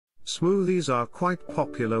Smoothies are quite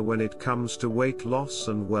popular when it comes to weight loss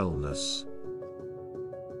and wellness.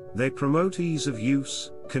 They promote ease of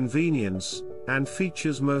use, convenience, and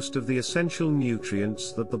features most of the essential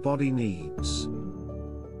nutrients that the body needs.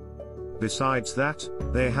 Besides that,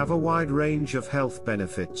 they have a wide range of health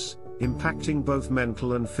benefits, impacting both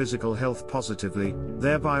mental and physical health positively,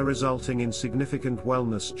 thereby resulting in significant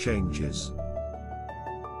wellness changes.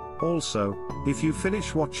 Also, if you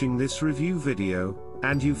finish watching this review video,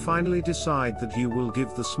 and you finally decide that you will give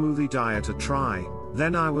the smoothie diet a try,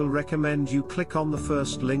 then I will recommend you click on the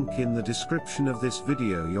first link in the description of this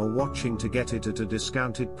video you're watching to get it at a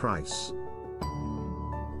discounted price.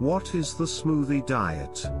 What is the smoothie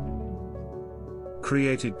diet?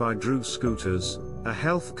 Created by Drew Scooters, a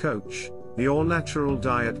health coach, the all-natural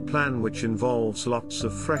diet plan which involves lots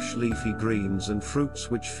of fresh leafy greens and fruits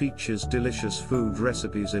which features delicious food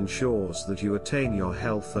recipes ensures that you attain your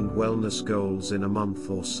health and wellness goals in a month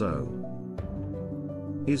or so.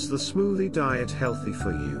 Is the smoothie diet healthy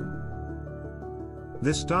for you?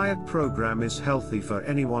 This diet program is healthy for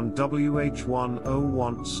anyone who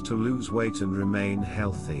wants to lose weight and remain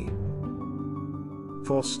healthy.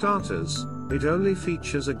 For starters, it only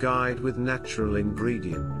features a guide with natural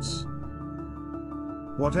ingredients.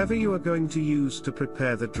 Whatever you are going to use to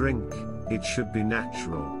prepare the drink, it should be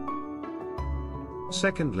natural.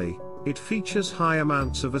 Secondly, it features high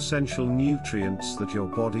amounts of essential nutrients that your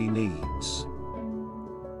body needs.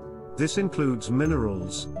 This includes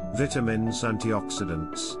minerals, vitamins,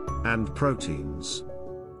 antioxidants, and proteins.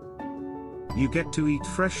 You get to eat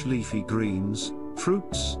fresh leafy greens,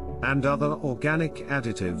 fruits, and other organic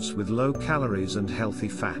additives with low calories and healthy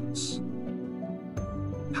fats.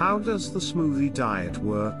 How does the smoothie diet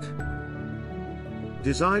work?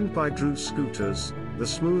 Designed by Drew Scooters, the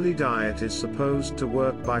smoothie diet is supposed to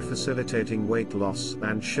work by facilitating weight loss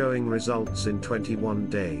and showing results in 21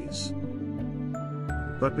 days.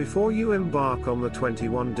 But before you embark on the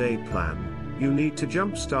 21-day plan, you need to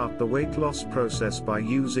jumpstart the weight loss process by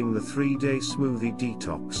using the 3-day smoothie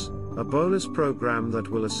detox, a bonus program that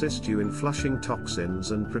will assist you in flushing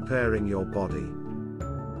toxins and preparing your body.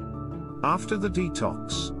 After the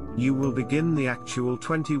detox, you will begin the actual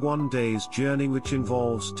 21 days journey which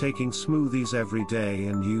involves taking smoothies every day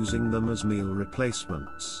and using them as meal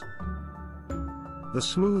replacements. The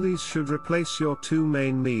smoothies should replace your 2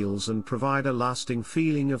 main meals and provide a lasting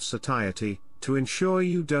feeling of satiety, to ensure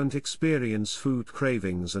you don't experience food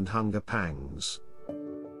cravings and hunger pangs.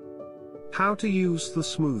 How to use the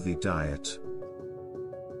smoothie diet.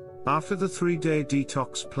 After the 3-day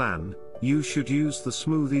detox plan, you should use the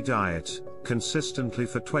smoothie diet consistently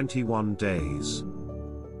for 21 days.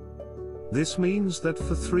 This means that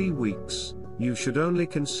for 3 weeks, you should only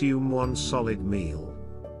consume 1 solid meal.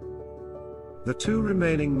 The 2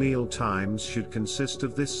 remaining meal times should consist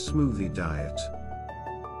of this smoothie diet.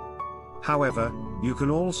 However, you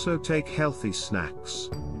can also take healthy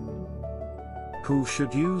snacks. Who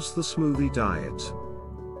should use the smoothie diet?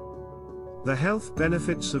 The health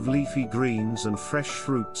benefits of leafy greens and fresh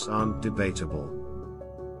fruits aren't debatable.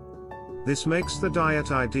 This makes the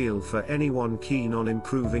diet ideal for anyone keen on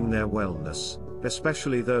improving their wellness,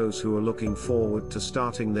 especially those who are looking forward to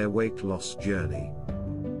starting their weight loss journey.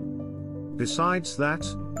 Besides that,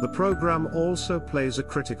 the program also plays a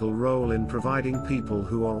critical role in providing people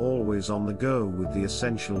who are always on the go with the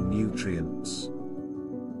essential nutrients.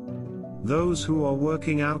 Those who are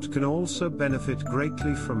working out can also benefit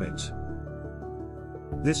greatly from it.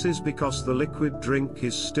 This is because the liquid drink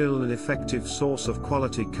is still an effective source of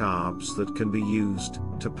quality carbs that can be used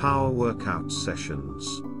to power workout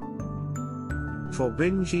sessions. For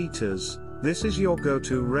binge eaters, this is your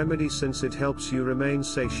go-to remedy since it helps you remain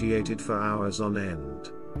satiated for hours on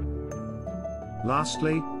end.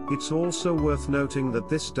 Lastly, it's also worth noting that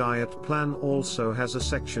this diet plan also has a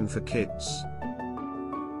section for kids.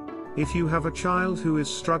 If you have a child who is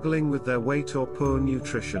struggling with their weight or poor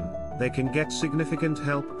nutrition, they can get significant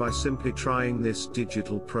help by simply trying this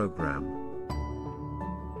digital program.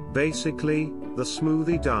 Basically, the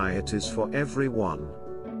smoothie diet is for everyone.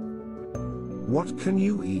 What can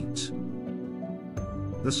you eat?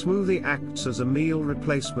 The smoothie acts as a meal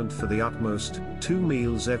replacement for the utmost 2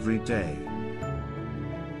 meals every day.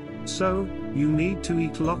 So, you need to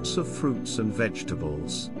eat lots of fruits and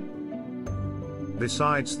vegetables.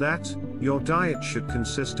 Besides that, your diet should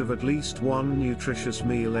consist of at least 1 nutritious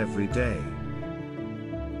meal every day.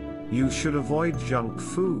 You should avoid junk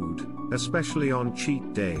food, especially on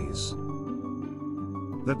cheat days.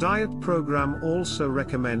 The diet program also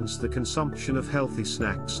recommends the consumption of healthy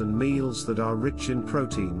snacks and meals that are rich in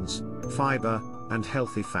proteins, fiber, and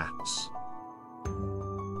healthy fats.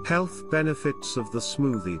 Health benefits of the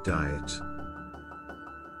smoothie diet.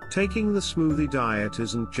 Taking the smoothie diet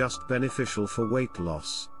isn't just beneficial for weight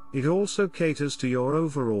loss, it also caters to your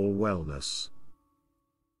overall wellness.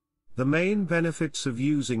 The main benefits of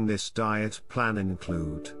using this diet plan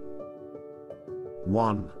include: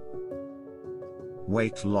 1.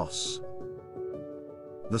 Weight loss.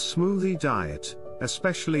 The smoothie diet,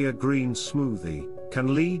 especially a green smoothie,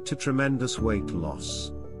 can lead to tremendous weight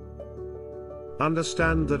loss.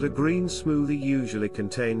 Understand that a green smoothie usually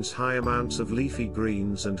contains high amounts of leafy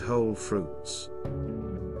greens and whole fruits.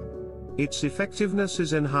 Its effectiveness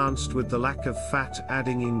is enhanced with the lack of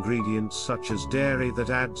fat-adding ingredients such as dairy that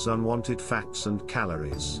adds unwanted fats and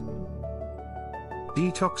calories.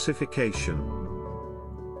 Detoxification.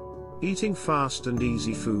 Eating fast and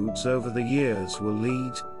easy foods over the years will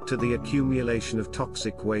lead to the accumulation of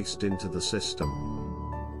toxic waste into the system.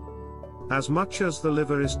 As much as the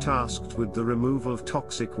liver is tasked with the removal of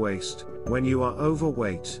toxic waste, when you are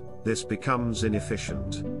overweight, this becomes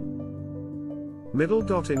inefficient.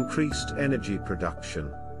 Increased energy production.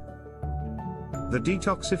 The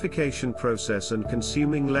detoxification process and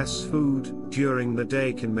consuming less food during the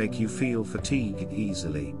day can make you feel fatigued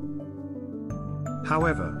easily.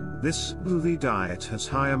 However, this smoothie diet has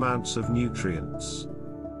high amounts of nutrients.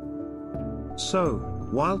 So,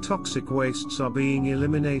 while toxic wastes are being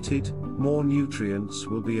eliminated, more nutrients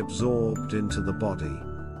will be absorbed into the body.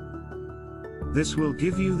 This will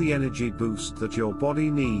give you the energy boost that your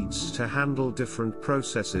body needs to handle different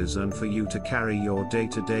processes and for you to carry your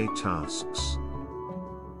day-to-day tasks.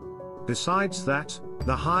 Besides that,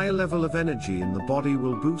 the high level of energy in the body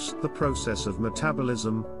will boost the process of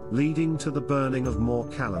metabolism, leading to the burning of more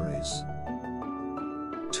calories.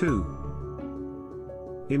 2.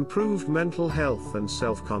 Improved mental health and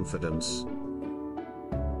self-confidence.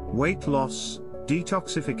 Weight loss,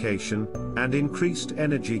 detoxification, and increased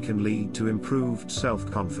energy can lead to improved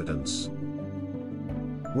self-confidence.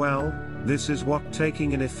 Well, this is what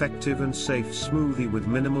taking an effective and safe smoothie with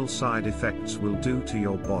minimal side effects will do to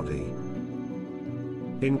your body.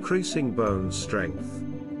 Increasing bone strength.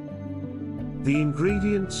 The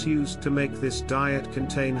ingredients used to make this diet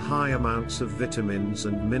contain high amounts of vitamins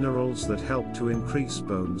and minerals that help to increase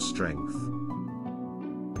bone strength.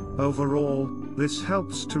 Overall, this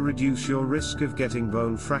helps to reduce your risk of getting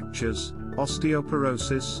bone fractures,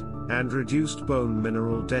 osteoporosis, and reduced bone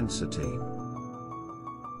mineral density.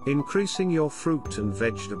 Increasing your fruit and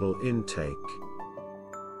vegetable intake.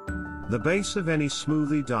 The base of any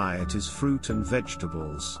smoothie diet is fruit and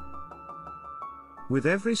vegetables. With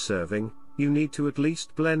every serving, you need to at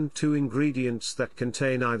least blend 2 ingredients that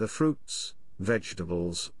contain either fruits,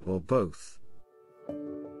 vegetables, or both.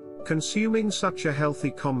 Consuming such a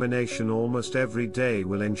healthy combination almost every day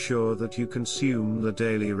will ensure that you consume the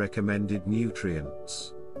daily recommended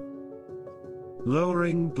nutrients.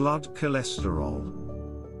 Lowering blood cholesterol.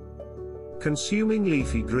 Consuming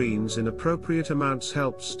leafy greens in appropriate amounts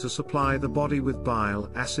helps to supply the body with bile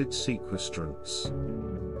acid sequestrants.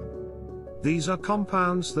 These are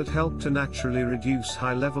compounds that help to naturally reduce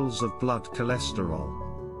high levels of blood cholesterol.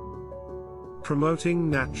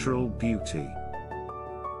 Promoting natural beauty.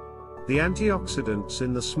 The antioxidants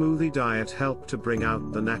in the smoothie diet help to bring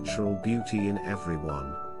out the natural beauty in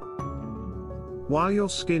everyone. While your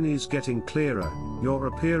skin is getting clearer, your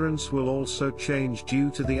appearance will also change due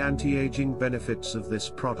to the anti-aging benefits of this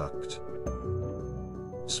product.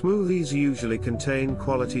 Smoothies usually contain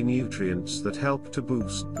quality nutrients that help to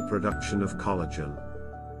boost the production of collagen.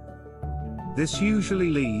 This usually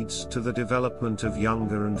leads to the development of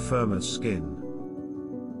younger and firmer skin.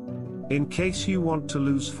 In case you want to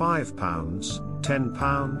lose 5 pounds, 10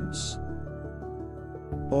 pounds,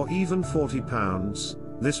 or even 40 pounds,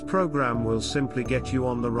 this program will simply get you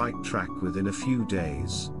on the right track within a few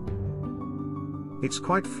days. It's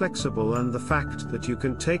quite flexible, and the fact that you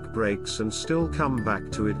can take breaks and still come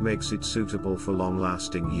back to it makes it suitable for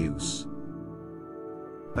long-lasting use.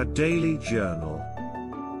 A daily journal.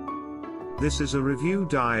 This is a review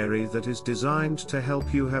diary that is designed to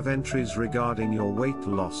help you have entries regarding your weight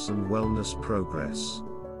loss and wellness progress.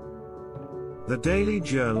 The daily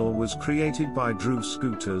journal was created by Drew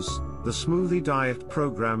Scooters, the Smoothie Diet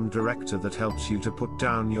Program Director that helps you to put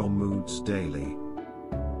down your moods daily.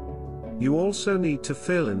 You also need to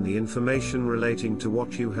fill in the information relating to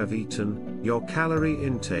what you have eaten, your calorie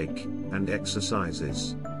intake, and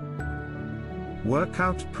exercises.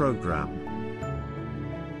 Workout program.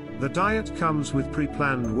 The diet comes with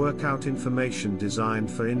pre-planned workout information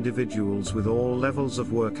designed for individuals with all levels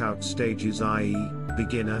of workout stages, i.e.,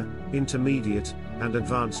 beginner, intermediate, and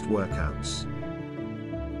advanced workouts.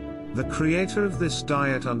 The creator of this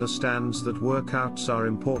diet understands that workouts are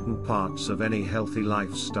important parts of any healthy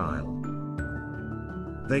lifestyle.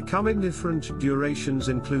 They come in different durations,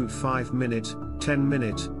 include 5-minute,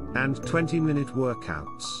 10-minute, and 20-minute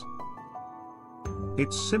workouts.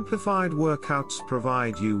 Its simplified workouts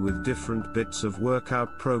provide you with different bits of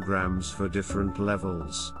workout programs for different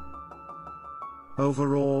levels.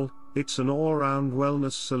 Overall, it's an all-round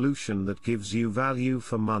wellness solution that gives you value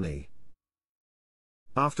for money.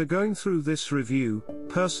 After going through this review,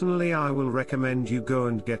 personally I will recommend you go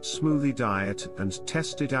and get Smoothie Diet and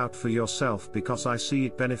test it out for yourself, because I see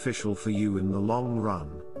it beneficial for you in the long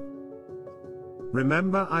run.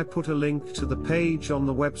 Remember, I put a link to the page on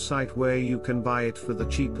the website where you can buy it for the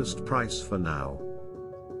cheapest price for now.